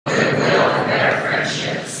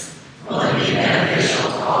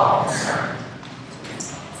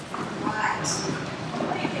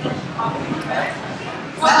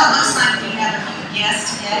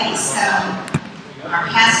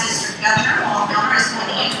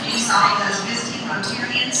introduce all of those visiting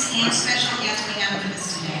Rotarians and special guests we have with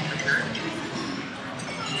us today.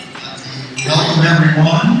 Welcome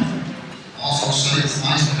everyone. Also say it's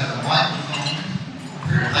nice to have a microphone.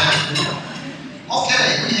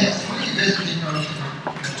 Okay, we have two visiting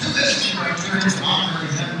Rotarians, an honorary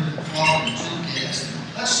member of the club, and two guests.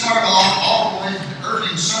 Let's start off all the way from the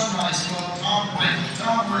Irving Sunrise Club, Tom Brinkley.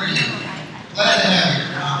 Tom, where are you? Glad to have you,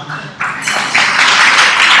 Tom.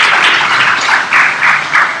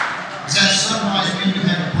 Is that Sunrise when you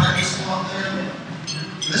have a breakfast club there?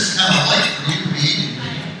 This is kind of late for you to be eating.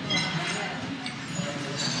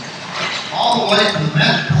 All the way from the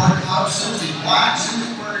Metroport Club, Susie Black.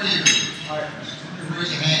 Susie, where are you?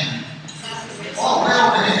 Raise your hand. Oh, we're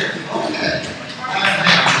over here. Okay.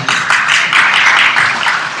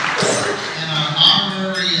 And our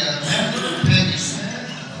honorary member, Peggy Smith.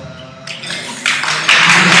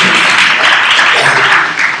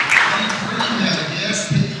 We have a guest,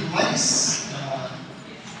 Peggy Lace.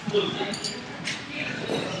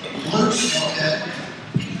 Luce, okay.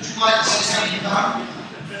 Would you like to say something about it?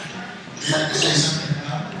 Would you like to say something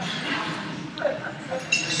about it?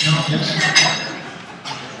 Yes, no, yes.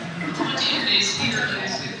 I want to introduce Peter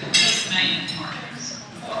Lewis, who is the main partners.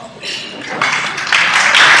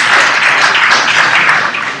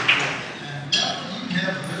 And you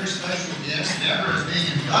have a very special guest. Deborah is being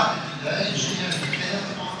inducted today, and she has the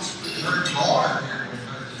telethons with her daughter here with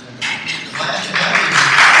her today. Glad to have you.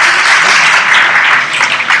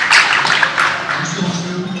 Are you still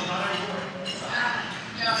student?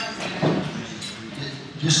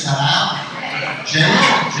 Just got out? Jail?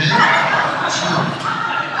 Sure.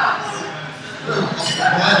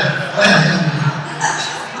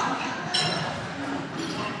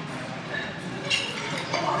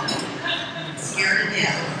 Scared to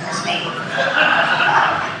death. That's me.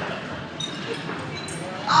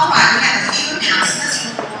 All right, we have a few announcements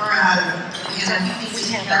before we have a few things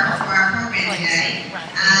to cover for our program today.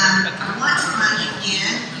 I want to remind you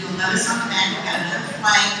again, you'll notice on the back we've got another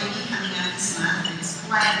flag duty coming up this month, and it's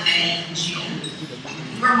Flag Day in June. If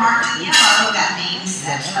you were marked in yellow, that means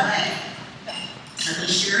that's your day. So be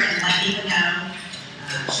sure and let people know.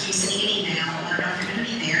 Should we send you an email? Let them know if you're going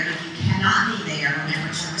to be there. If you cannot be there,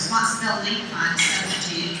 remember it's your responsibility to find a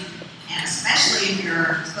substitute. And especially if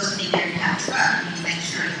you're supposed to be there and have a truck, you need to make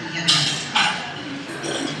sure that you get a truck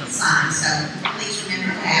signed. So please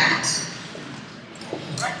remember that.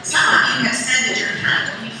 Some of you have said that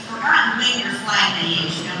you've forgotten when your flag day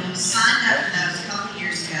is. You know, we signed up for those a couple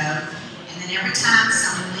years ago. And then every time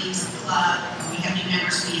someone leaves the club, we have new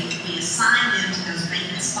members, we assign them to those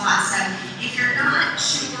vacant spots. So if you're not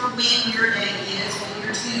sure when your day is, when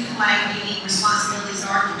your two flag duty responsibilities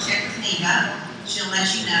are, you check with Neva. She'll let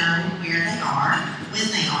you know where they are, when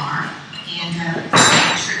they are, and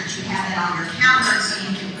make sure that you have that on your calendar so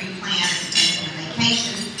you can pre-plan if you're taking a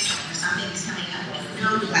vacation or something that's coming up. If you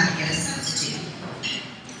know you have to get a substitute.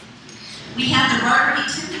 We have the Rotary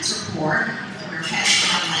attendance report. We were passing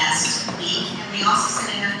on last week, and we also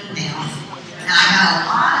sent out an email. Now I got a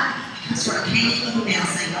lot of sort of panic emails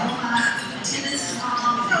saying, oh my attendance is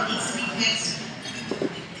wrong, it needs to be fixed.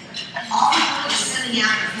 All we want is sending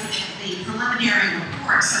out the preliminary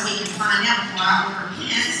report so we can find out before our order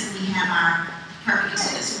ends and we have our perfect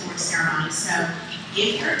attendance award ceremony. So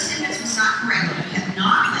if your attendance was not correct, or you have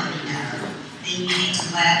not let me know, then you need to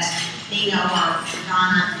let me know, or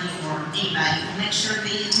Donna or anybody, to make sure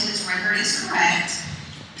the attendance record is correct.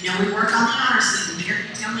 You know, we work on the honor system here.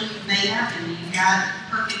 You tell me you've made up and you've got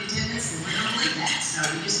perfect attendance, and we're going to believe that. So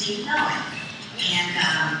we just need to know it. And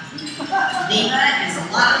Neva is a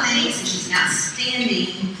lot of things, and she's an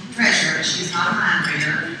outstanding treasurer. She's not a mind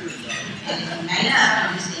reader. And if you made up,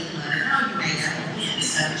 you just need to let her know you made up again,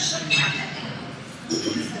 so she can write that down.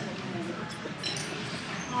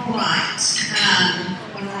 All right.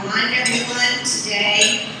 I want to remind everyone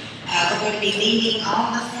today we're going to be meeting all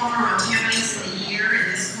the former Rotarians of the year in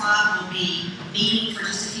this club. We'll be meeting for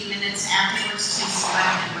just a few minutes afterwards to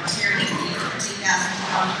select the Rotarian of the year for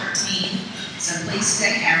 2012-13. So please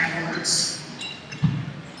stay afterwards.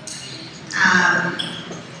 I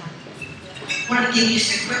want to give you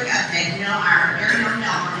just a quick update. You know, our very own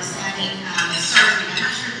Melbourne is having surgery. I'm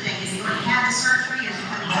not sure today, because he already had the surgery, or is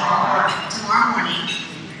coming tomorrow morning.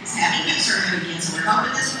 He's having that surgery again, so we're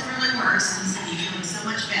hoping this will really work, since he's doing so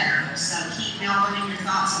much better. So keep Melbourne in your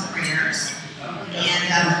thoughts and prayers. And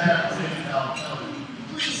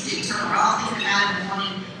please do tell her all thinking about it in the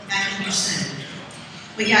morning, back in here soon.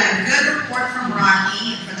 We got a good report from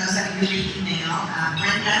Rocky, and for those of you who read email,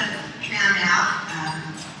 Brenda found out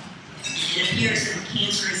it appears that the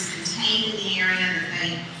cancer is contained in the area that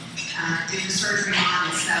they did the surgery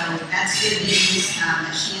on, and so that's good news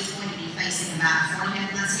that she is going to be facing about 4.5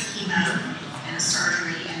 months of chemo and a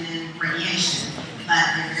surgery and then radiation. But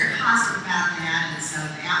they're very positive about that, and so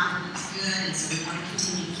the outlook looks good, and so we want to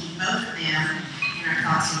continue to keep both of them in our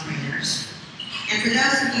thoughts and prayers. And for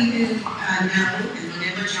those of you who know and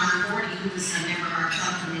remember John Gordy, who was a member of our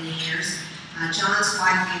club for many years, John's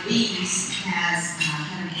wife Louise has had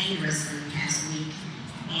an aneurysm in the past week,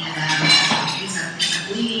 and it's a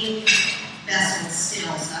bleeding vessel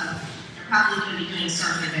still, so they're probably going to be doing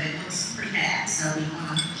surgery, but it looks pretty bad. So we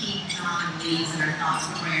want to keep John and Louise in our thoughts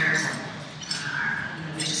and prayers.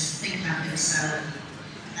 We just think about this, so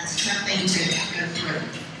that's a tough thing to go through.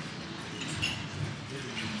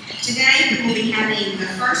 Today we will be having the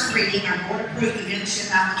first reading. Our board approved the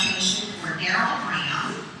membership application for Daryl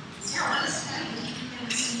Brown. Is Daryl with us today?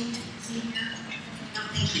 Is he here? I don't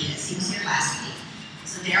think he is. He was here last week.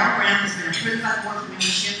 So Daryl Brown has been approved by the board for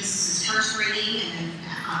membership. This is his first reading, and then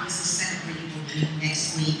obviously second reading will be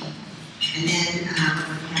next week. And then we'll be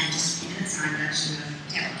having just a few minutes on introduction of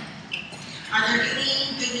Daryl. Are there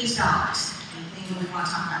any good news dollars? Anything we want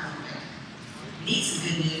to talk about real quick? We need some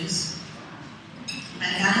good news.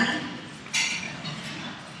 Anybody got any?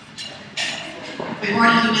 We've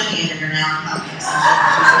already humiliated her now in public, so she's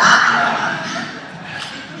not going to.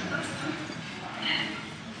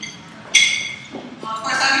 Well, of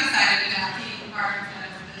course, I'm excited about being part of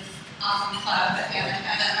this awesome club, and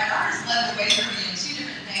my daughters led the way for me in two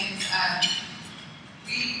different things.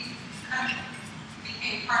 We kind of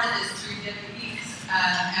became part of this through WBs,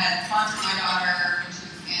 had sponsored my daughter when she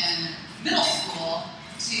was in middle school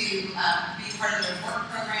to be part of the work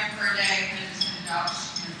program for a day, kind of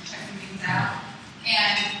just checking things out.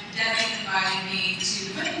 And Debbie invited me to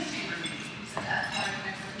the women's chamber meeting. So that's how I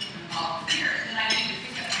connected with people involved here. And then I needed to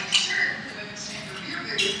pick up my shirt at the women's chamber beer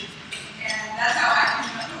booth. And that's how I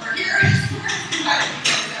came up over here. And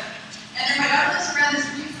then my daughter lives around this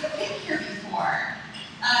room. She's been here before.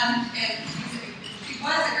 And she was a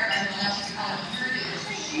Grapevine Rotary Club. She's called it Heritage.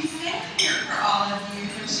 She's been here for all of you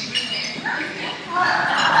when she was there.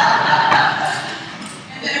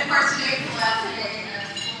 And then, of course, today was the last day of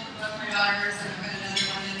school for both my daughters, and I've got another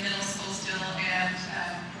one in middle school still, and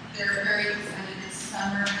they're very excited that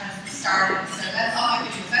summer has started. So that's all I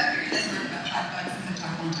can do. So I figured that's worth about $5 since I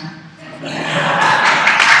talk one time.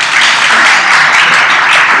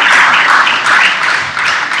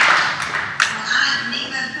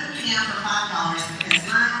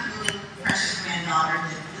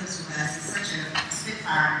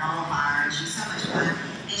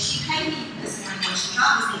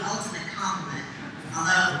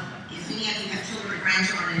 Although, if any of you have children or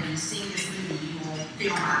grandchildren and you've seen this movie, you will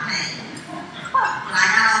feel my pain. When I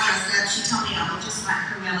got all dressed up, she told me I looked just like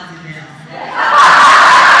Cruella de Vil.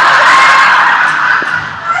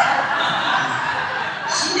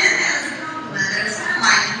 She did that as a compliment. It was kind of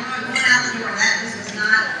like, when I went out the door, that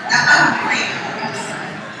wasn't real.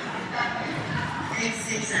 It's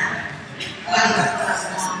exactly. Well, it was the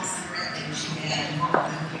longest cigarette thing she had, and we'll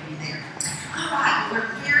be there. All right, we're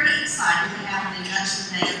very excited to have an induction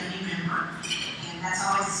day of a new member, and that's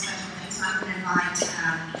always a special thing. So I'm going to invite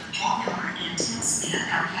Paul Miller and Tim Smith,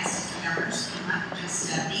 our cast of members, to come up and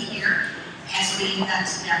just be here as we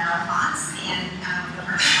induct Deborah Fonts and the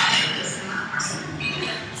first project is in my person.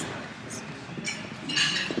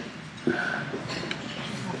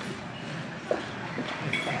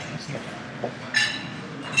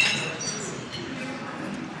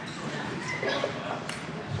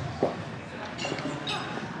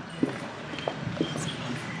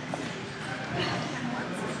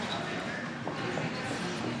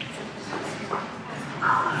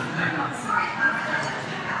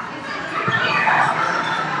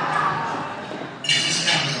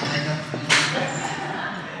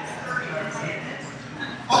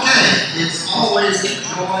 It's always a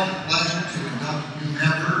joy and pleasure to induct a new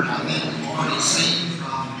member. I think you've already seen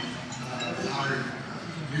from our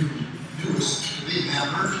newest to-be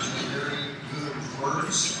member, she's very good with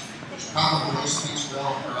words, which probably speaks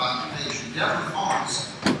well of her occupation. Deborah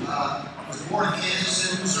Fonts was born in Kansas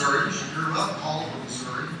City, Missouri. She grew up in Oliver,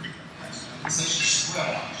 Missouri. I would say she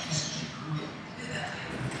spread out. She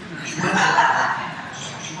grew up.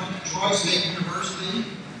 She went to Troy State University,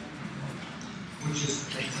 which is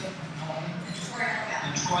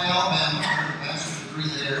in Troy, Alabama, her bachelor's degree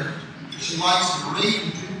there. She likes to read and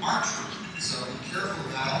do archery, so be careful,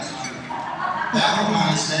 guys. On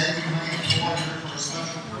Valentine's Day, we may employ her for a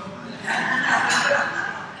special program.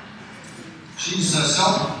 She's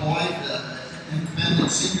self-employed, independent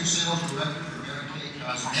senior sales director for Mary Kay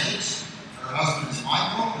Cosmetics. Her husband is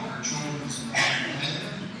Michael, and her children is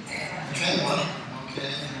Michaela,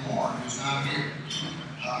 and more, who's not here.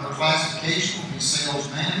 Her classification will be sales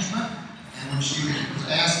management. And when she was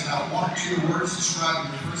asked about 1 or 2 words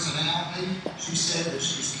describing her personality, she said that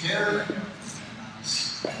she's caring,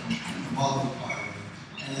 nice, mother part,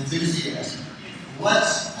 and enthusiastic.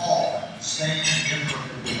 Let's all stand and give her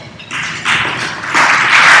a good welcome.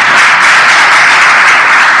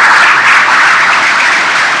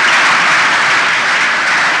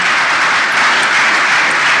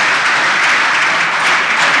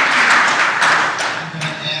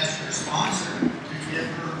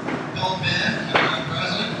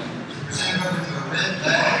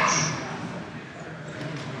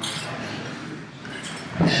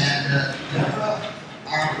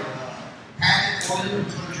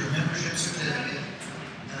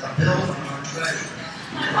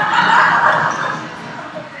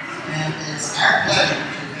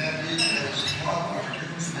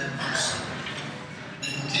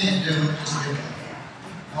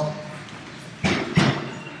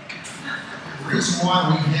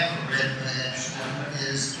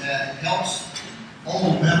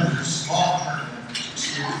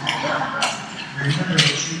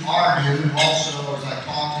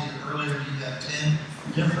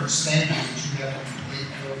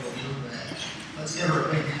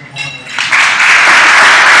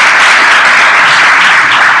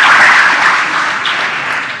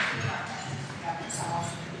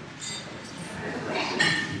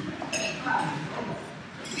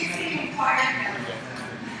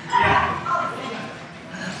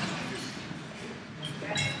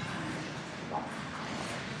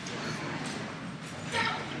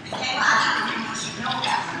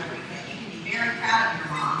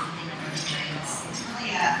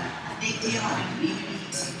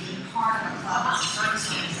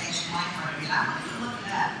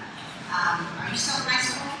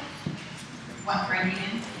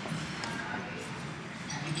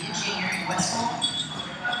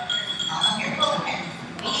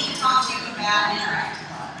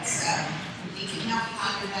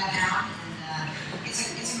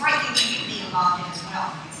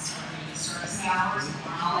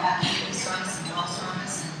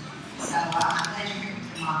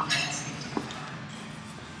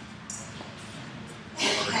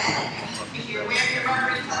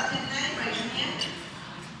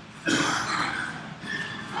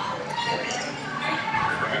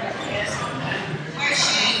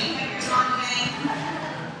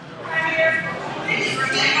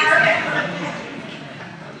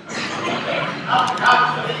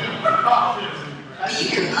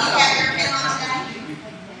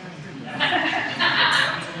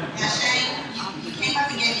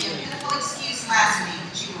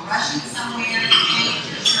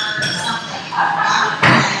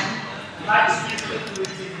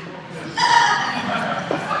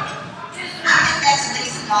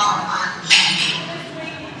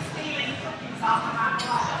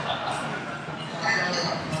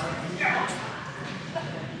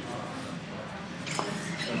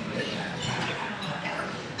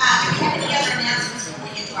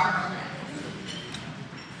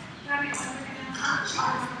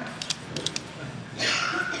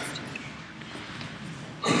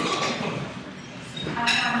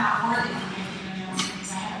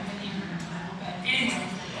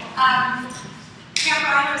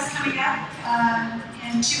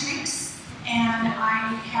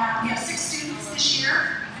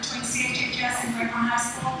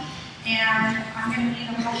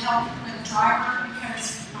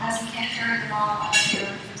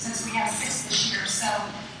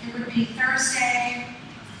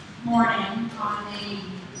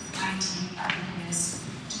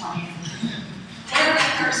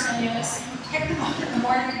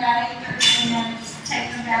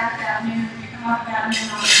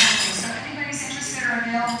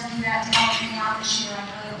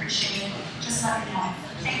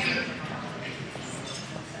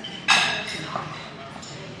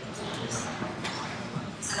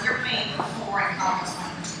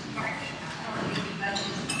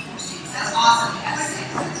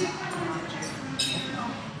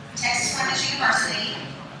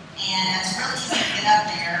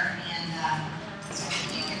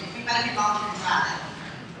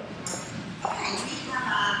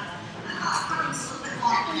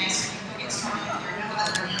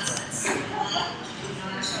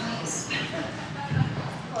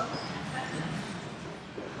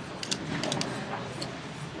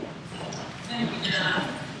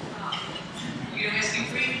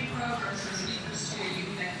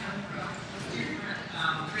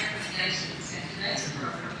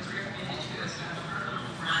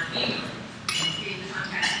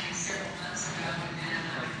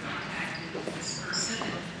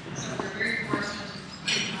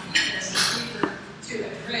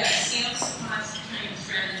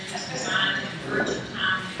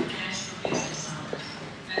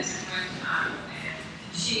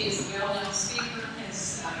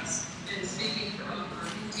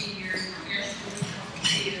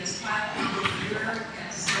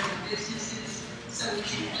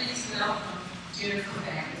 would you please welcome Jennifer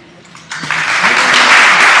Bagley.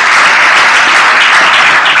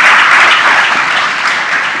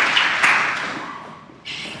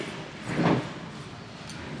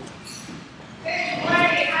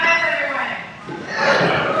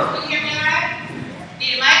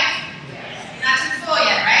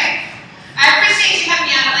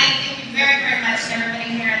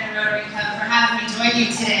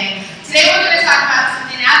 Today we're going to talk about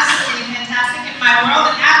something absolutely fantastic in my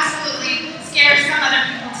world and absolutely scares some other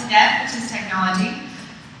people to death, which is technology.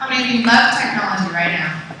 How many of you love technology right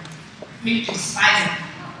now? Maybe you despise it.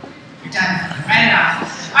 You're done. Write it off.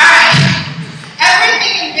 Alright.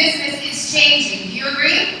 Everything in business is changing. Do you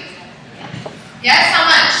agree? Yes?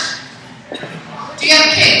 How much? Do you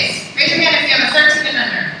have kids? Raise your hand if you have a 13 and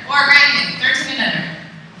under. Or a grandkid, 13 and under.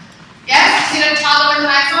 Yes? See them toddler with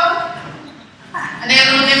an iPhone? Are they a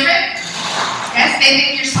little different? Yes, they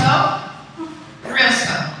think you're slow? Real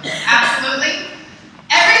slow. Absolutely.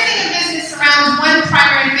 Everything in business surrounds one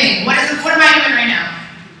primary thing. What am I doing right now?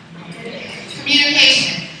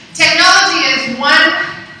 Communication. Technology is one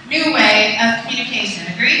new way of communication.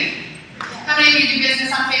 Agreed? How many of you do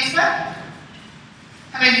business on Facebook?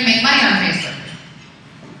 How many of you make money on Facebook?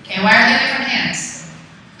 Okay, why are there different hands?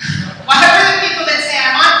 Why are the people that say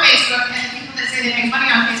I'm on Facebook and the people that say they make money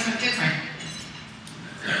on Facebook different?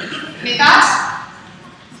 Any thoughts?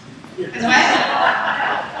 As what?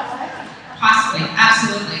 Possibly,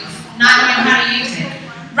 absolutely. Not knowing how to use it.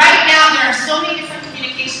 Right now, there are so many different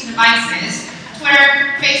communication devices,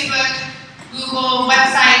 Twitter, Facebook, Google,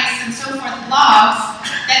 websites, and so forth, blogs,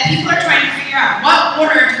 that people are trying to figure out what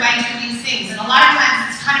order do I do these things. And a lot of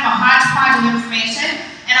times, it's kind of a hodgepodge of information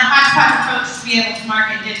and a hodgepodge approach to be able to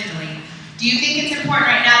market digitally. Do you think it's important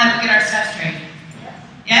right now that we get our stuff straight?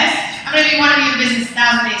 Yes? How many of you want to be in business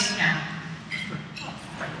 1,000 days from now?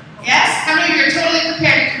 Yes? How many of you are totally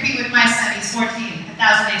prepared to compete with my son? He's 14,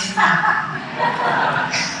 1,000 days from now.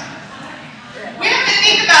 We have to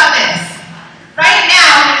think about this. Right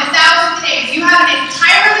now, in 1,000 days, you have an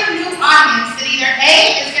entirely new audience that either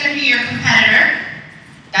A, is going to be your competitor.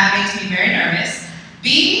 That makes me very nervous.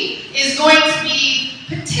 B, is going to be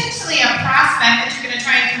potentially a prospect that you're going to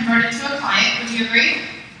try and convert into a client. Would you agree?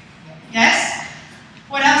 Yes?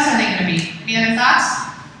 What else are they going to be? Any other thoughts?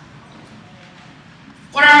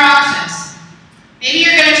 What are our options? Maybe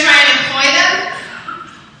you're going to try and employ them.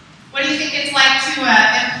 What do you think it's like to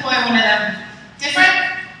employ one of them? Different?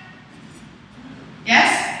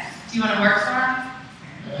 Yes? Do you want to work for them?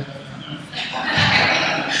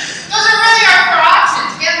 Those are really our four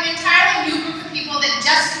options. We have an entirely new group of people that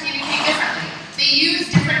just communicate differently. They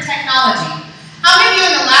use different technology. How many of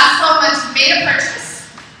you in the last 12 months made a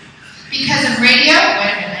purchase because of radio?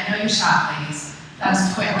 Wait a minute, I know you're shocked, ladies. That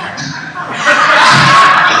was quick. They're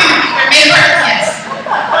made of purchase, yes.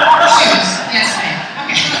 Shoes, yes, ma'am.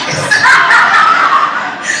 Okay.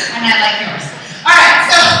 And I like yours. Alright,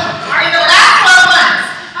 so in the last 12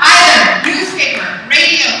 months, either newspaper,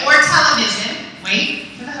 radio, or television,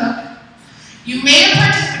 wait for the hook, you made a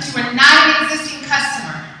purchase but you were not an existing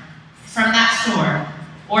customer from that store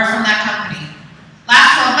or from that company.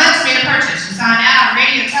 Last 12 months, you made a purchase. You saw an ad on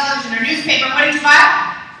radio, television, or newspaper. What did you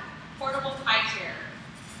buy? Portable high chair.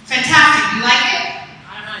 Fantastic. You like it? I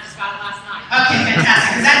don't know, I just got it last night. Okay,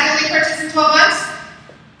 fantastic. Is that the only purchase in 12 months?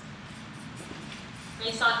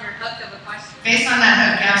 Based on your hook of a question. Based on that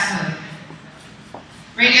hook, absolutely.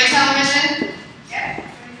 Radio, television? Yeah.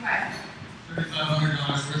 What did you buy? $3,500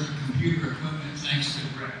 worth of computer equipment thanks to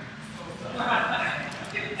Greg.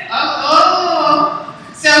 Oh.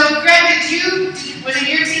 So, Greg, was it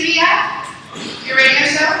your TV ad? Your radio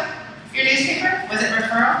show? Your newspaper? Was it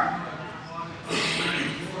referral?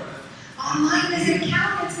 Online doesn't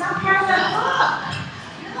count. It's not part of the hook.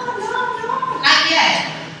 No. Not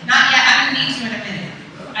yet. Not yet. I'm going to need you in a minute.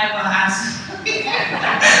 I will absolutely.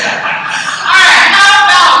 Alright, how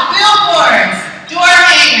about billboards? Door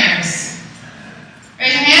hangers?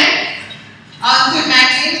 Raise your hand. I'll include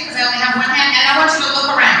magazines because I only have one hand, and I want you to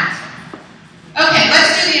look around. Okay,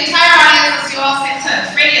 let's do the entire audience. Let's do all 6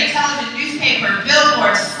 hooks. Radio, television, newspaper,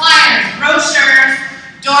 billboards, flyers, brochures,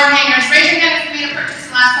 door hangers. Raise your hand if you made a purchase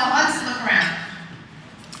in the last 12 months and look around.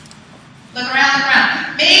 Look around, look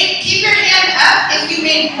around. Keep your hand up if you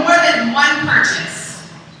made more than one purchase.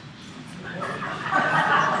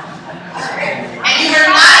 And you are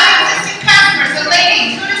not an existing customer. So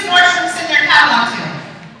ladies, who does Nordstrom send their catalog to?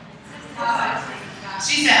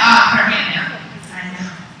 She said, put her hand down. I know.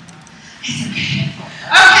 It's okay.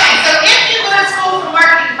 Okay, so if you go to school for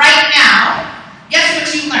marketing right now, guess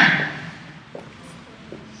what you learn?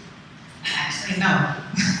 Actually, no.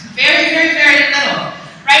 Very, very, very little.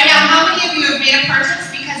 Right now, how many of of you have made a purchase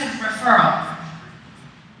because of referral.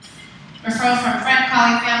 Referral from friend,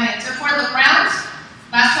 colleague, family, and so forth. Look around.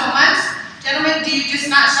 Last 12 months. Gentlemen, do you just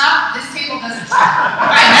not shop? This table doesn't shop.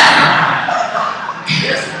 Right now.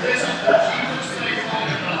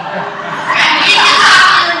 And you can talk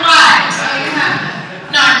to your wives. So you have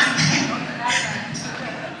no, I'm just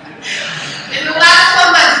in the last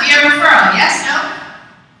 12 months, be a referral. Yes, no?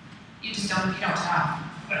 You just don't, you don't shop.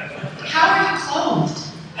 How are you clothed?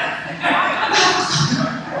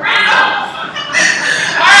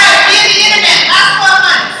 Alright, via the internet, last 12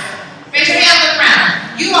 months. Raise your hand, look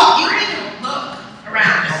around. You need to look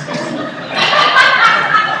around.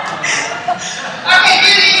 Okay,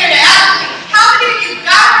 via the internet. How many of you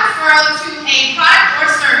got a referral to a product or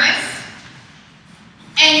service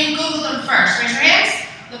and you Googled them first? Raise your hands.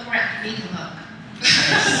 Look around. You need to look.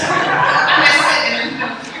 I'm going to sit in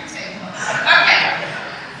your table. Okay.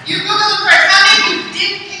 You Googled them first. How many of you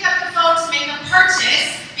didn't pick up the phone to make a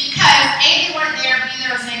purchase because A, they weren't there, B,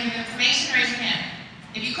 there was negative information? Raise your hand.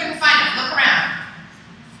 If you couldn't find them, look around.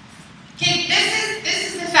 Okay, this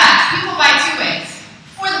is the fact. People buy two ways.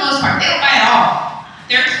 For the most part, they don't buy at all.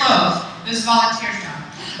 They're clothes. This is volunteer job.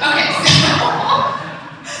 Okay, so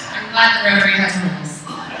I'm glad the Rotary has rules.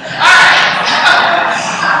 Alright.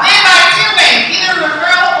 They buy two ways, either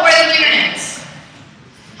referral or the internet.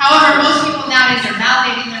 However, most people nowadays are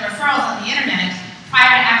validating their referrals on the internet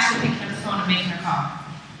prior to actually picking up the phone and making a call.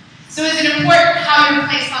 So is it important how you're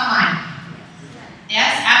placed online?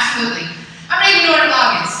 Yes, absolutely. How many of you know what a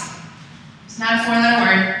blog is? It's not a four-letter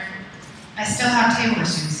word. I still have table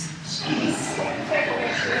issues. Jeez.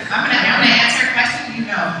 I'm gonna answer a question you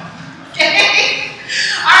know. Okay?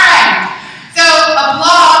 Alright. So a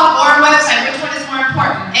blog or a website, which one is more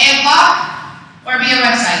important? A blog or B, a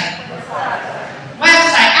website?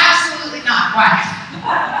 Website, absolutely not. Why?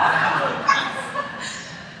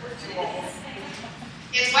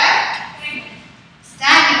 It's what?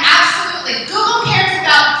 Stagnant, absolutely. Google cares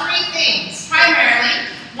about three things,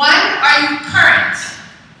 primarily. One, are you current?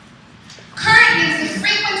 Current means the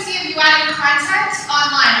frequency of you adding content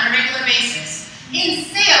online on a regular basis. In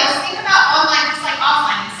sales, think about online just like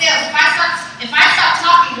offline. In sales, if I stop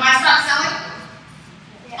talking, do I stop selling?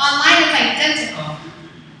 Online is identical.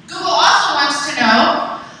 Google also wants to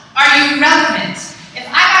know, are you relevant? If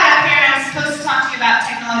I got up here and I was supposed to talk to you about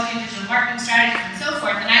technology and digital marketing strategies and so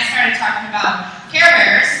forth, and I started talking about Care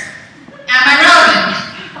Bears, am I relevant?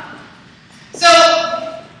 So,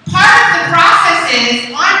 part of the process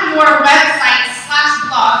is, on your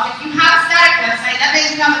website/blog, if you have a static website, that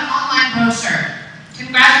means you have an online brochure.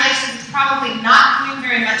 Congratulations, it's probably not doing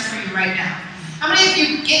very much for you right now. How many of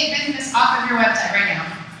you get business off of your website right now?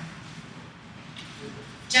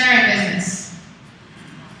 Generate business.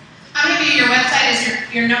 How many of you, your website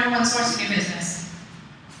is your number one source of new business?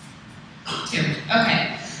 2.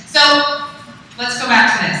 Okay. So, let's go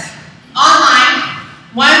back to this. Online,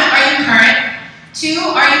 1, are you current? 2,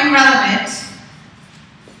 are you relevant?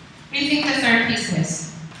 What do you think the third piece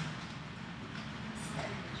is?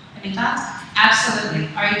 Any thoughts? Absolutely.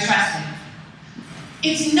 Are you trusted?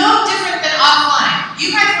 It's no different than offline.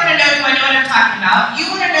 You guys want to know, do I know what I'm talking about? You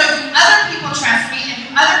want to know, do other people trust me and do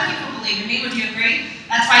other people believe in me? Would you agree?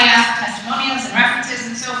 That's why you ask for testimonials and references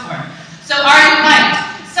and so forth. So are you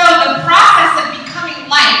liked? So the process of becoming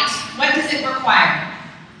liked, what does it require?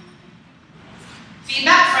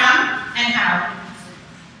 Feedback from and how?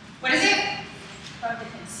 What is it? From the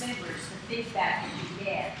consumers, the feedback that you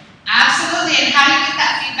get. Absolutely, and how do you get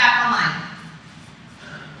that feedback online?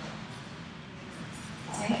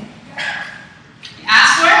 Okay. You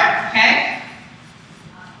ask for it, okay?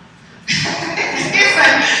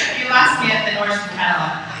 You lost me at the Nordstrom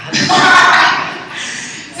catalog.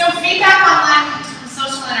 So feedback online comes from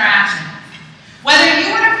social interaction. Whether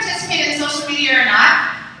you want to participate in social media or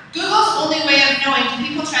not, Google's only way of knowing do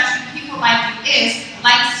people trust you, do people like you, is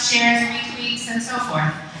likes, shares, retweets, and so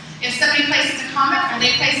forth. If somebody places a comment or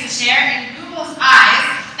they place a share, in Google's eyes,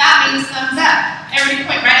 that means thumbs up. Everybody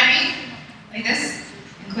point right at me, like this,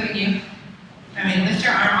 including you. I mean, lift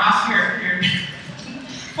your arm off your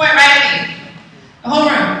point right at me. The whole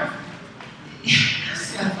room. You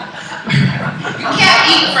can't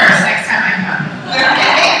eat first next time I come.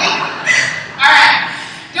 Okay? Alright.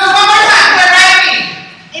 Do it one more time. Point right at me.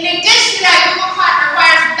 In addition to that, Google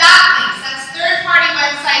requires backlinks. That's third-party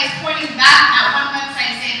websites pointing back at one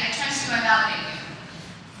website saying, I trust you, I validate you.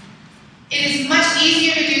 It is much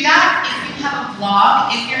easier to do that if you have a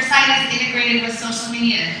blog, if your site is integrated with social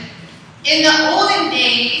media. In the olden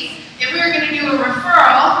days, if we were going to do a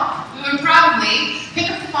referral, we would pick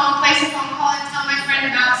up the phone, place a phone call, and tell my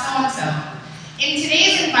friend about so-and-so. In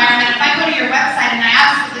today's environment, if I go go to your website and I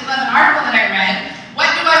absolutely love an article that I read,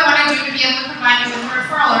 what do I want to do to be able to provide you with a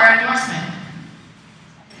referral or endorsement?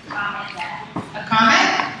 Comment that. A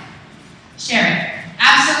comment? Share it.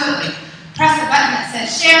 Absolutely. Press the button that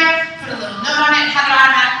says share, put a little note on it, have it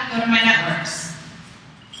automatically go to my networks.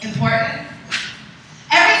 Important.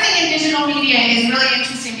 Everything in digital media is really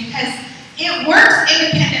interesting because it works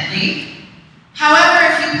independently.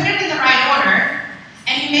 However, if you put it in the right order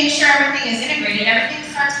and you make sure everything is integrated, everything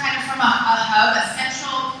starts kind of from a hub, a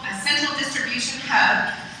central distribution hub.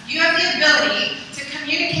 You have the ability to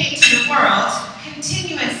communicate to the world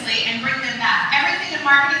continuously and bring them back. Everything in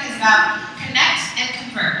marketing is about connect and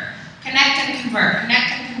convert. Connect and convert. Connect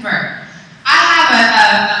and convert. I have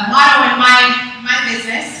a motto in my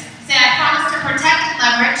business. Say I promise to protect and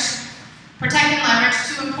leverage,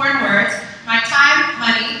 two important words, my time,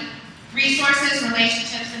 money, resources,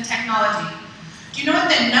 relationships, and technology. Do you know what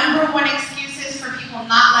the #1 excuse is for people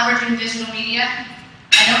not leveraging digital media?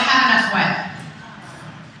 I don't have enough what?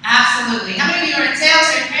 Absolutely. How many of you are in sales?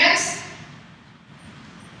 Raise your hands.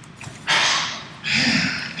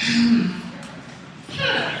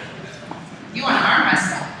 You want to arm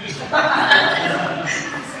wrestle.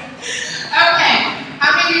 Okay.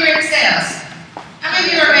 How many of you are in sales? How many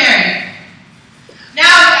of you are married? Now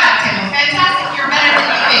we got a table. Fantastic. You're better than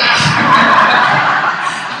you think.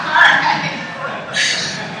 All right.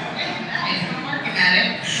 Very nice. I'm working at it.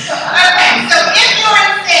 Okay. So if you're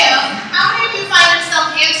in sales, how many of you find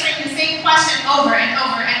yourself answering the same question over and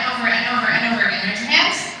over and over and over and over again? Raise your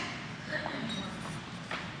hands.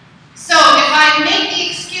 So if I make the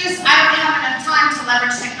excuse I don't have enough time to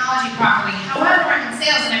leverage technology properly, however I'm in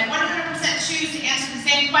sales and I 100% choose to answer the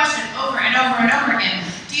same question over and over and over again,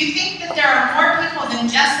 do you think that there are more people than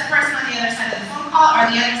just the person on the other side of the phone call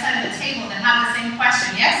or the other side of the table that have the same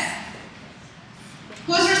question? Yes?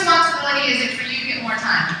 Whose responsibility is it for you to get more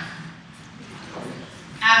time?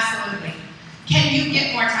 Absolutely. Can you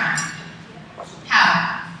get more time?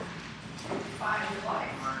 How?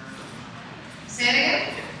 Say it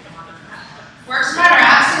again. Work smarter,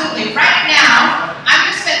 absolutely. Right now, I'm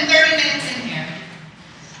going to spend 30 minutes in here.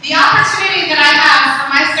 The opportunity that I have for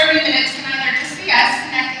my 30 minutes can either just be us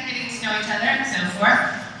connecting, getting to know each other, and so forth,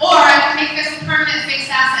 or I can make this a permanent fixed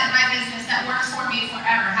asset in my business that works for me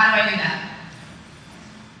forever. How do I do that?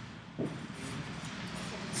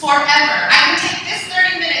 Forever. I can take this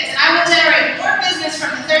 30 minutes and I will generate more business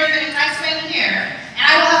from the 30 minutes I spend here, and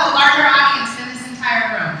I will have a larger audience than this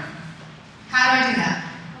entire room. How do I do that?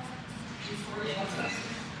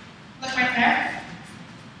 Look right there.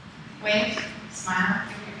 Wave, smile,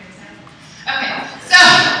 give me a good sign. Okay, so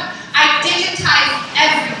I digitize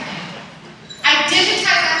everything.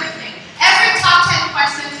 Every top 10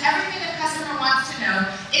 questions, everything a customer wants to know,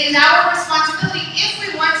 it is our responsibility, if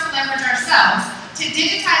we want to leverage ourselves, to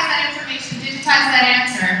digitize that information, digitize that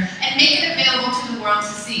answer, and make it available to the world to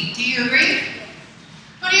see. Do you agree?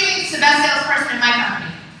 Who do you think is the best salesperson in my company?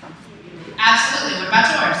 Absolutely. What about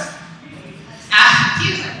yours?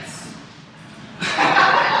 Humans.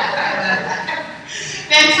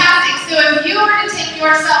 Fantastic. So if you were to take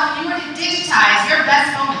yourself and you were to digitize your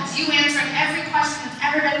best moments, you answering every question that's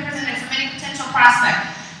ever been presented from any potential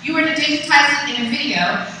prospect, you were to digitize it in a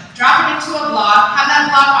video, drop it into a blog, have that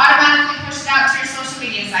blog automatically push it out to your social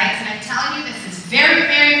media sites, and I'm telling you this is very,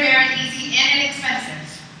 very, very easy and inexpensive.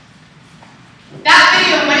 That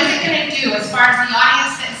video, what is it going to do as far as the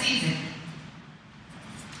audience that sees it?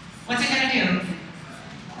 What's it going to do?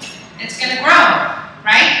 It's going to grow,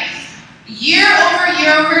 right? Year over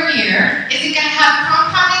year over year, is it going to have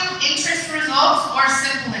compounding interest results or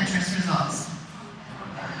simple interest results?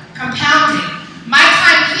 Compounding. My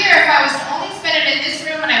time here, if I was to only spend it in this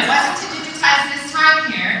room and I wasn't to digitize this time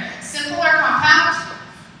here, simple or compound?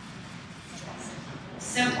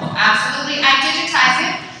 Simple, absolutely. I digitize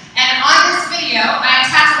it, and on this video, I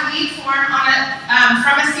attach a lead form on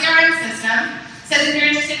from a CRM system. Says if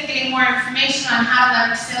you're interested in getting more information on how to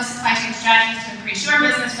leverage sales supply chain strategies to increase your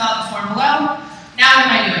business, fill out the form below. Now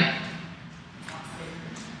what am I doing?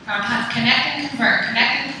 Connect and convert,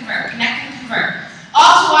 connect and convert, connect and convert.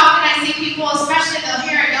 All too often I see people, especially they'll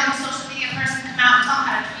hear a young social media person come out and tell them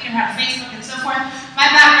how to tweet or how to Facebook and so forth.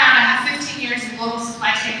 My background, I have 15 years in global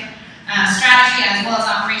supply chain strategy as well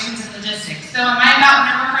as operations and logistics. So am I about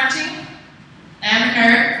number crunching? I'm a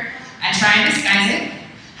nerd. I try and disguise it.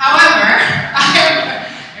 However,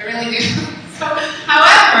 I really do. So,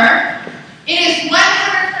 however, it is 100%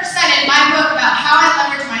 in my book about how I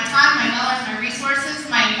leverage my time, my knowledge, my resources,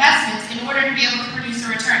 my investments in order to be able to produce a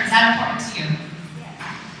return. Is that important to you?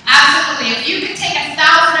 Absolutely. If you could take 1,000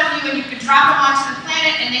 of you and you could drop them onto the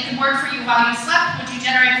planet and they could work for you while you slept, would you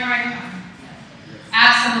generate more income?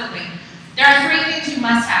 Absolutely. you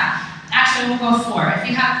must have. Actually, we'll go 4. If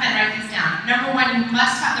you have a pen, write these down. Number 1, you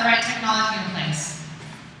must have the right technology in place.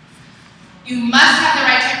 You must have the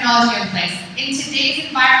right technology in place. In today's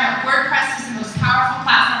environment, WordPress is the most powerful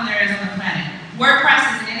platform there is on the planet.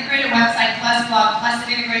 WordPress is an integrated website plus blog, plus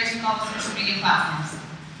it integrates with all the social media platforms.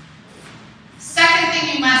 Second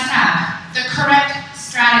thing you must have, the correct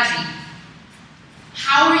strategy.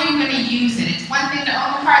 How are you going to use it? It's one thing to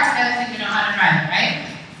own the car, it's another thing to know how to drive it,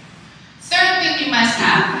 right? Third thing you must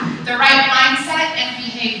have, the right mindset and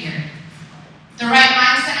behavior. The right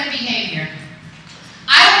mindset and behavior.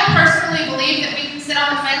 I don't personally believe that we can sit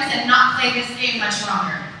on the fence and not play this game much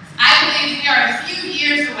longer. I believe we are a few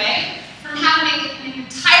years away from having an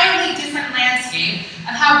entirely different landscape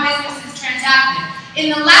of how business is transacted.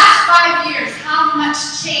 In the last 5 years, how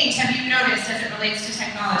much change have you noticed as it relates to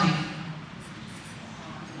technology?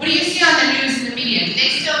 What do you see on the news and the media? Do they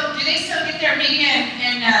still get their media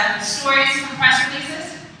and stories from press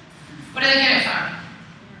releases? What do they get it from?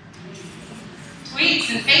 Tweets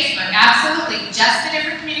and Facebook, absolutely. Just a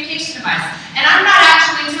different communication device. And I'm not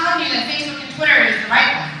actually telling you that Facebook and Twitter is the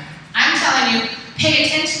right one. I'm telling you, pay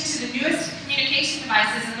attention to the newest communication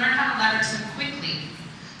devices and learn how to leverage them quickly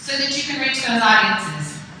so that you can reach those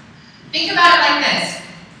audiences. Think about it like this.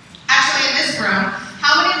 Actually, in this room,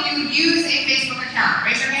 how many of you use a Facebook account?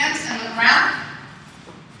 Raise your hands and look around.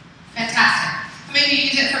 Fantastic. How many of you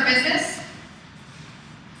use it for business?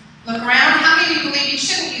 Look around. How many of you believe you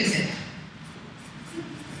shouldn't use it?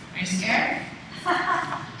 Are you scared?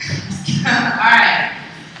 Alright.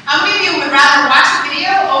 How many of you would rather watch a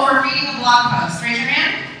video over reading a blog post? Raise your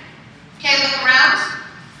hand. Okay, look around.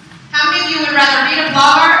 How many of you would rather read a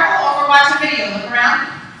blog article over watch a video? Look around.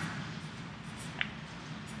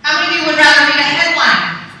 How many of you would rather read a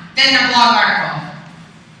headline than a blog article?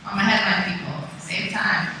 I'm a headline people. Save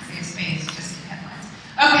time, save space, just get headlines.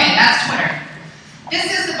 Okay, that's Twitter. This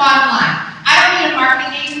is the bottom line. I don't need a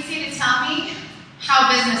marketing agency to tell me how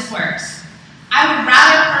business works. I would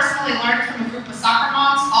rather personally learn from a group of soccer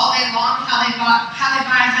moms all day long how they buy,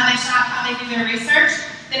 how they shop, how they do their research,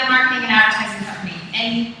 than a marketing and advertising company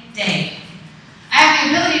any day. I have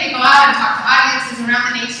the ability to go out and talk to audiences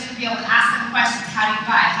around the nation and be able to ask them questions. How do you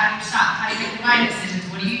buy? How do you shop? How do you make your buying decisions?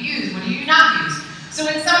 What do you use? What do you not use? So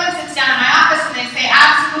when someone sits down in my office and they say,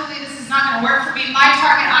 absolutely, this is not going to work for me, my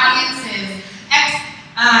target audience is X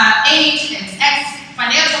age, it's X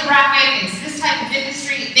financial bracket, it's this type of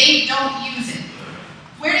industry, they don't use it.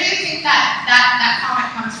 Where do you think that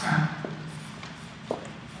comment comes from?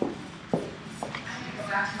 I'm going to go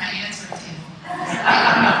back to my answer table.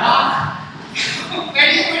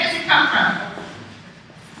 Where does it come from?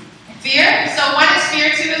 Fear? So what is fear?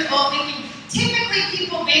 2 is old thinking. Typically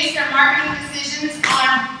people base their marketing decisions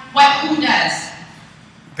on who does.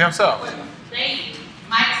 Themselves. They do.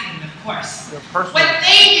 My team, of course. What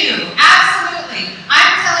they do, absolutely.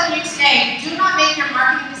 I'm telling you today, do not make your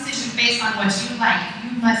marketing decision based on what you like.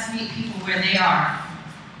 You must meet people where they are.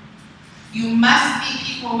 You must meet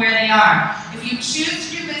people where they are. If you choose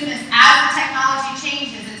to do business as the technology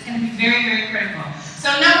changes, it's going to be very, very critical.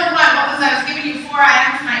 So number 1, what was I was giving you 4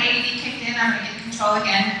 items. My ADD kicked in. I'm going to get control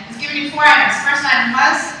again. I was giving you 4 items. First item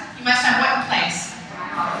was, you must have what in place?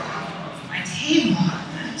 My table.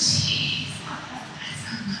 Oh, jeez.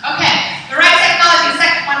 Okay. The right technology. The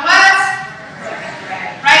second one was?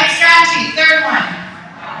 Right strategy. Third one.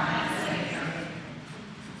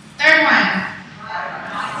 Third one.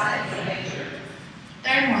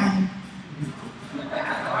 Third one.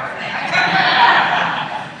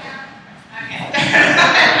 Okay.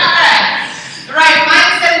 Alright. The right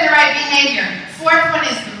mindset and the right behavior. Fourth one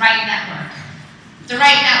is the right network. The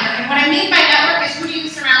right network. And what I mean by network is who do you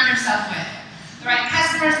surround yourself with? The right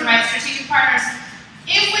customers, the right strategic partners.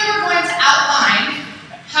 If we were going to outline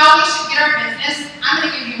how we should get our business, I'm going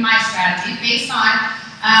to give you my strategy based on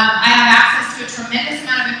I have access to a tremendous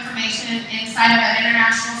amount of information inside of an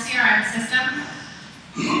international CRM system.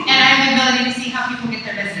 And I have the ability to see how people get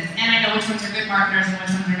their business. And I know which ones are good marketers and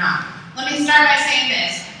which ones are not. Let me start by saying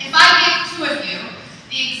this. If I give 2 of you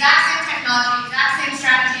the exact same technology, exact same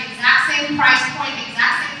strategy, exact same price point,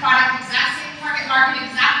 exact same product, exact same target market,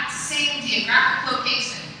 exact same geographic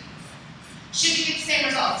location, should you get the same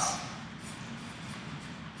results?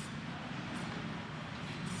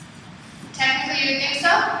 Technically, you would think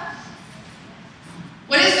so?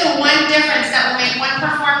 What is the one difference that will make one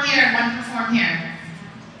perform here and one perform here?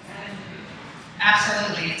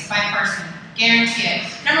 Absolutely, it's by person. Guarantee it.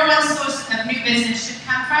 Number 1 source of new business should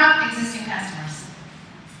come from existing customers.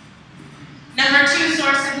 Number 2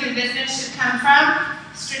 source of new business should come from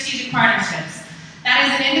strategic partnerships. That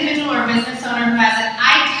is an individual or business owner who has an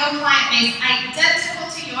ideal client base identical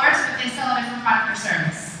to yours, but they sell a different product or service.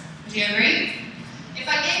 Would you agree? If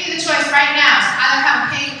I gave you the choice right now to either have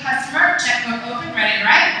a paying customer, checkbook open, ready to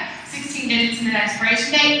write, 16 digits in an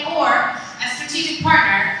expiration date, or a strategic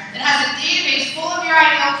partner that has a database full of your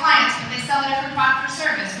ideal clients, but they sell a different product or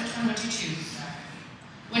service, which one would you choose?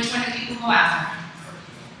 Which one do people go after?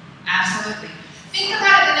 Absolutely. Think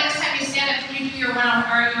about it the next time you stand up and you do your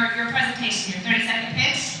presentation, your 30-second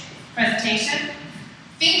pitch presentation.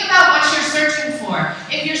 Think about what you're searching for.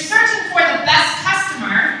 If you're searching for the best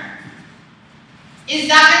customer, is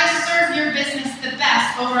that going to serve your business the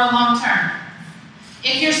best over a long term?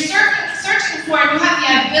 If you're searching for and you have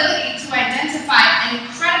the ability to identify an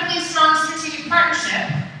incredibly strong strategic partnership,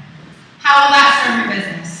 how will that serve your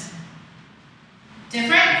business?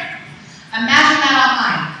 Different? Imagine that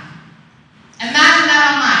online. Imagine that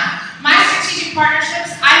online. My strategic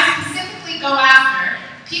partnerships, I specifically go after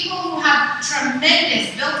people who have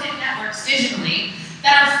tremendous built-in networks digitally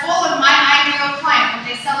that are full of my ideal client when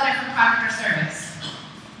they sell a different product or service.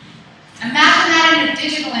 Imagine that in a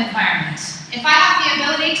digital environment. If I have the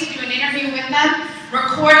ability to do an interview with them,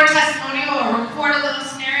 record a testimonial or record a little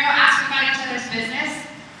scenario, ask about each other's business,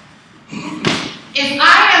 if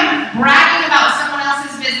I am bragging about someone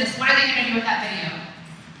else's business, what are they going to do with that video?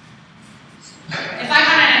 If I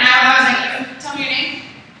got in and I was like, tell me your name.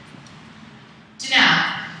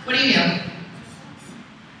 Janelle, what do you do?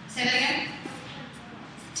 Say that again.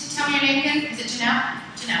 Tell me your name again. Is it Janelle?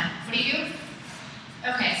 Janelle, what do you do?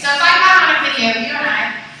 Okay, so if I got on a video, you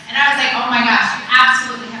and I was like, oh my gosh, you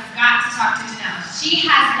absolutely have got to talk to Janelle. She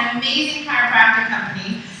has an amazing chiropractic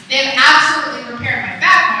company. They have absolutely repaired my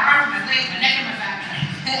back, my arms, my legs, my neck, and my back,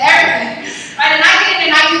 everything. Right? And I get in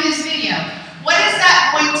and I do this video. What is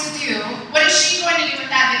that going to do? What is she going to do with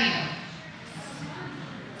that video?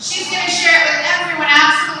 She's going to share it with everyone,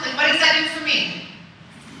 absolutely. What does that do for me?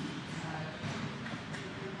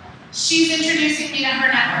 She's introducing me to her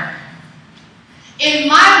network. In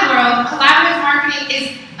my world, collaborative marketing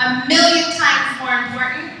is a million times more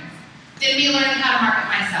important than me learning how to market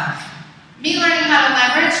myself. Me learning how to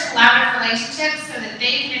leverage collaborative relationships so that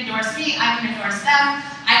they can endorse me, I can endorse them,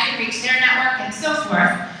 I can reach their network, and so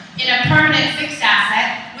forth, in a permanent fixed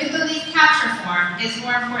asset with the lead capture form is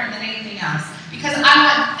more important than anything else. Because I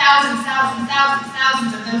want thousands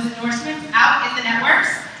of those endorsements out in the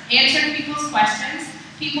networks, answering people's questions,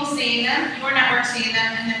 people seeing them, your network seeing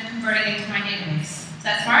them, and then converting into my database. Is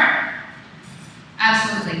that smart?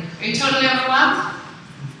 Absolutely. Are you totally overwhelmed?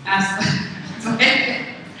 Absolutely.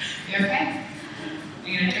 You okay? Are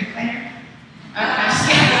you gonna drink later? Okay, I'm just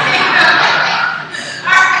kidding.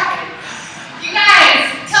 Alright. You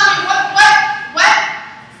guys, tell me what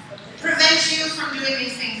prevents you from doing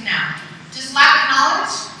these things now? Just lack of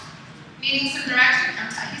knowledge? Needing some direction?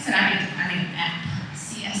 He said I need a nap.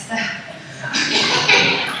 Siesta.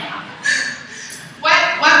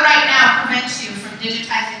 What right now prevents you from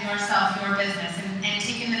digitizing yourself, your business, and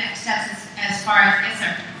taking the next steps as far as, yes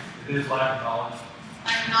sir? It is lack of knowledge.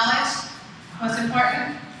 Lack of knowledge? What's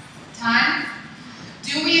important? Time?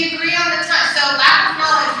 Do we agree on the time? So lack of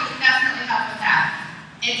knowledge, we can definitely help with that.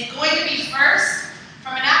 It's going to be first,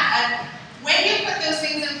 from when you put those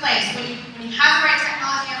things in place, when you have the right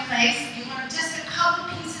technology in place, you want just a couple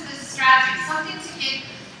pieces of the strategy, something to get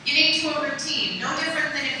into a routine. No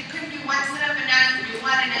different than if you couldn't do one setup and now you can do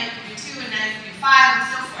one, and now you can do two, and now you can do five, and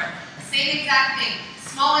so forth. Same exact thing.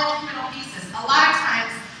 Small incremental pieces. A lot of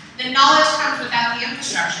times, the knowledge comes without the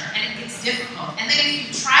infrastructure, and it gets difficult. And then if you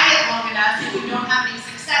try it long enough and you don't have any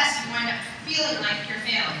success, you wind up feeling like you're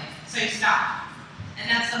failing. So you stop. And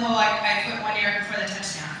that's the whole, I put 1 year before the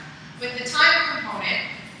touchdown. With the time component,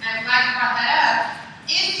 and I'm glad you brought that up,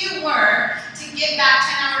 if you were to get back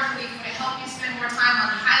 10 hours a week, would it help you spend more time on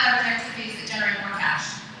the high leverage activities that generate more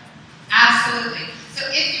cash? Absolutely. So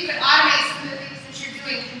if you could automate some of the things that you're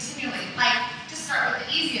doing continually, like just start with the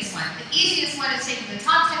easiest one. The easiest one is taking the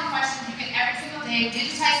top 10 questions you get every single day,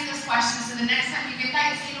 digitizing those questions, so the next time you get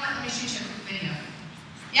that, you say, you know what, let me shoot you a quick video.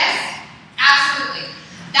 Yes? Absolutely.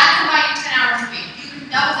 That can buy you 10 hours a week. You can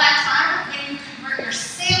double that time when you convert your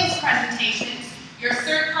sales presentations, your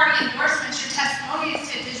third-party endorsements, your testimonials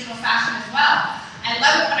to a digital fashion as well. I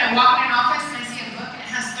love it when I walk in an office and I see a book and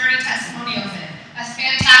it has 30 testimonials in it. That's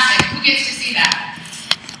fantastic. Who gets to see that?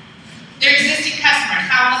 Their existing customers.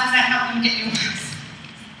 How well does that help them get new ones?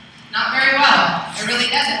 Not very well. It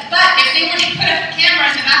really doesn't. But if they were to put a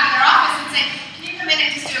camera in the back of their office and say, can you come in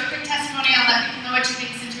and just do a quick testimony, I'll let people know what you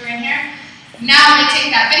think since you're in here. Now they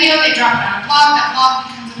take that video, they drop it on a blog, that blog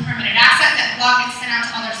becomes a permanent asset, that blog gets sent out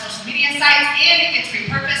to all their social media sites, and it gets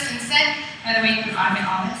repurposed and sent. By the way, you can automate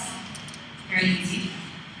all this. Very easy.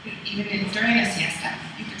 Even during a siesta,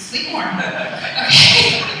 you can sleep more.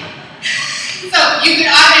 Okay. So you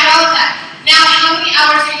can automate all of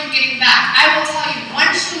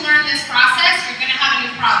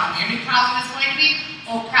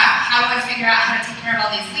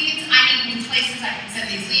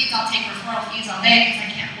all day because I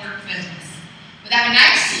can't work business. Would that be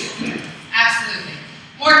nice? Absolutely.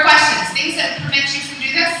 More questions? Things that prevent you from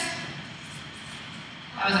doing this?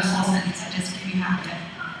 That was a full sentence. I just gave you half of it.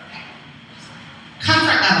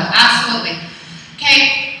 Comfort level, absolutely.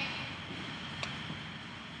 Okay.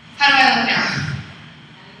 How do I look now?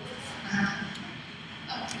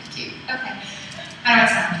 Oh, pretty cute. Okay. How do I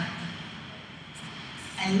sound?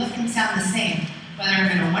 I look and sound the same. Whether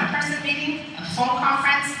I'm in a one-person meeting, a phone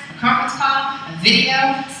conference, a conference call, a video,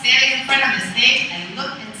 standing in front of the stage, I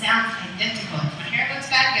look and sound identical. If my hair looks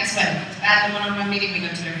bad, guess what? If it's bad in the one-on-one meeting we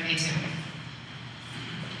go to every day too.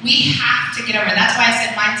 We have to get over it. That's why I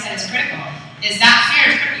said mindset is critical. Is that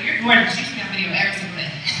fear is critical. You're bored of shooting me on video every single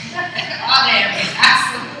day. All day, every day.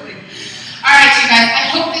 Absolutely. All right, you guys.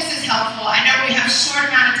 I hope this is helpful. I know we have a short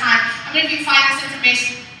amount of time. How many of you find this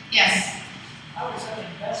information? Yes. I was an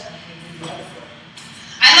investment in the effort.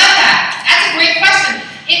 I love that. That's a great question.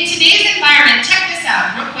 In today's environment, check this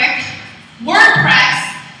out real quick. WordPress,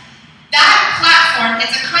 that platform,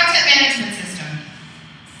 it's a content management system.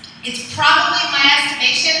 It's probably, my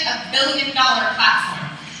estimation, a $1 billion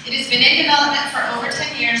platform. It has been in development for over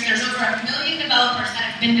 10 years. There's over 1 million developers that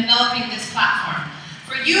have been developing this platform.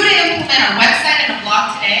 For you to implement a website and a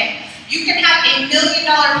blog today, you can have a $1 million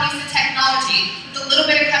piece of technology with a little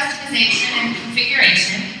bit of customization and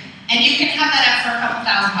configuration, and you can have that up for a couple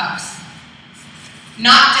 $1,000.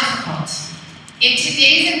 Not difficult. In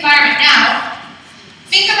today's environment now,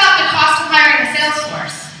 think about the cost of hiring a sales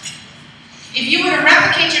force. If you were to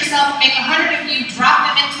replicate yourself, make 100 of you, drop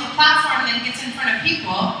them into a platform that gets in front of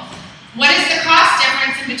people, what is the cost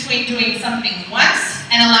difference in between doing something once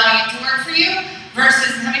and allowing it to work for you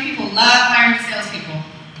versus how many people love hiring salespeople?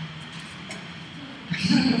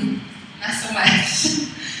 Not so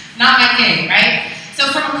much. Not my gig, right?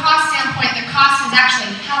 So from a cost standpoint, the cost is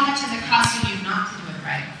actually how much is it costing you not to do it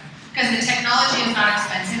right? Because the technology is not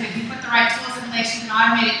expensive. If you put the right tools in place, you can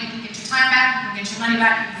automate it, you can get your time back, you can get your money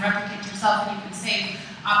back, you can replicate yourself, and you can save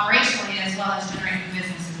operationally as well as generate new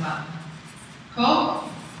business as well. Cool?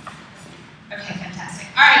 Okay, fantastic.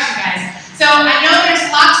 All right, you guys. So I know there's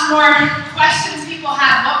lots more questions people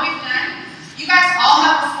have. What we've done, you guys all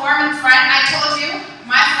have a form in front. I told you,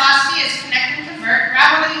 my philosophy is connect and convert.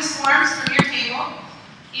 Grab one of these forms from your table.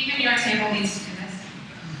 Even your table needs to do this.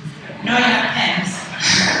 No, you have pens.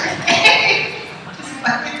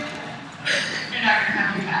 You're not going to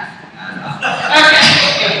have your pad. Okay.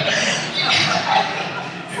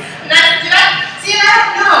 See, I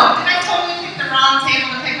don't know. Did I totally pick the wrong table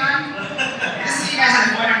to pick on? This is you guys are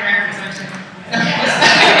board of directors, aren't you?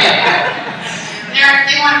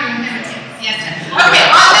 They want to be imitated. Yes, okay,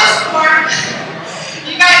 on this form,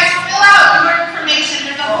 you guys fill out your information.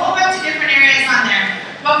 There's a whole bunch of different areas on there.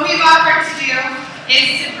 What we've offered to do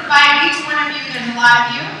is to provide each one of you, there's a lot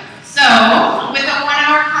of you, so with a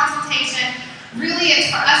 1-hour consultation, really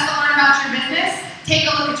it's for us to learn about your business, take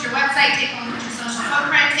a look at your website, take a look at your social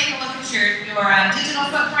footprint, take a look at your digital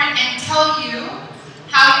footprint, and tell you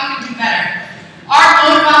how you can do better. Our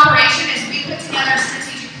mode of operation is we put together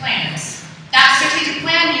strategic plans. That strategic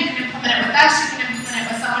plan, you can implement it with us, you can implement it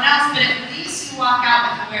with someone else, but at least you walk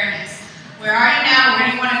out with awareness. Where are you now, where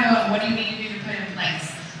do you want to go, and what do you need to do to put in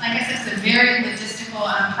place? Like I said, it's a very logistical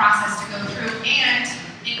process to go through, and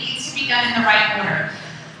it needs to be done in the right order.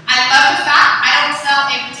 I love the fact I don't sell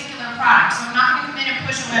a particular product, so I'm not going to come in and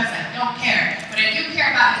push a website. Don't care. What I do care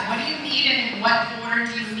about is what do you need and in what order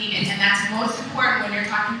do you need it, and that's most important when you're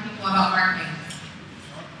talking to people about marketing.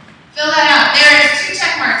 Fill that out. There is 2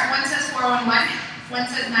 check marks. One says 411, one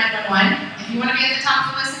says 911. If you want to be at the top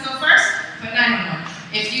of the list and go first, put 911.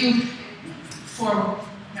 If you,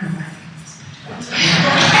 never mind. I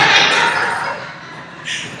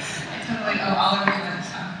totally owe all of you that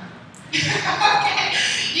stuff. Okay.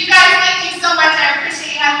 You guys, thank you so much. I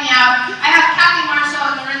appreciate you having me out. I have Kathy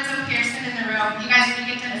Marshall and Lorenzo Pearson in the room. You guys can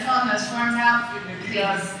get to filling those forms out. If you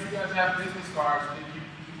guys have business cards, then you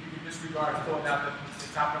can disregard filling out the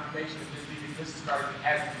top information and just leave your business card that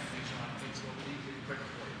has the information on it. So it'll be easy and quicker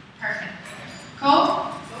for you. Perfect.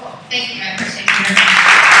 Cool? Thank you. I appreciate you.